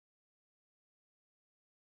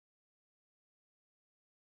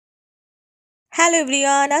Hello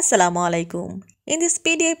everyone, Assalamu alaikum. In this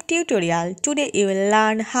PDF tutorial, today you will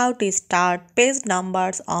learn how to start page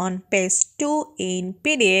numbers on page 2 in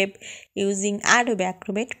PDF using Adobe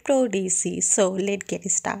Acrobat Pro DC. So let's get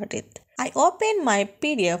started. I open my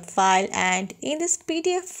PDF file and in this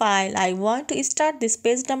PDF file I want to start this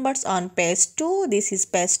page numbers on page 2. This is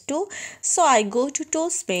page 2. So I go to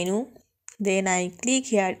Tools menu. Then I click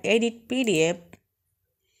here Edit PDF.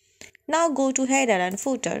 Now go to Header and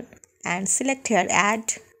Footer and select here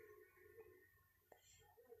Add.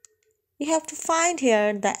 You have to find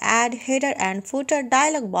here the Add Header and Footer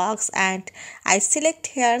dialog box and I select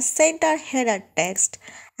here Center Header Text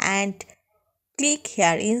and click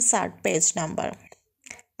here Insert Page Number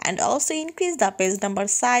and also increase the page number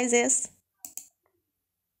sizes.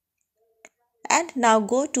 And now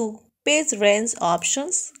go to Page Range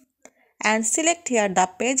options and select here the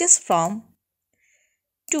pages from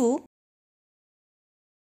 2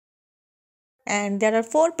 and there are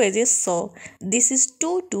 4 pages, so this is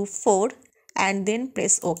 2 to 4 and then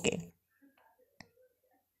press OK.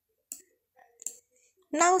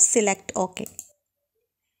 Now select OK.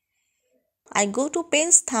 I go to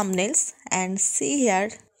page thumbnails and see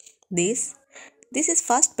here this is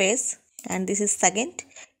first page and this is second.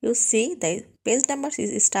 You see the page numbers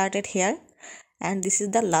is started here and this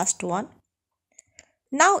is the last one.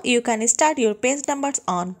 Now you can start your page numbers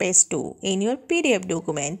on page 2 in your PDF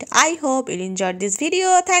document. I hope you enjoyed this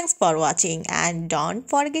video. Thanks for watching and don't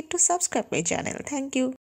forget to subscribe my channel. Thank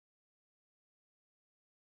you.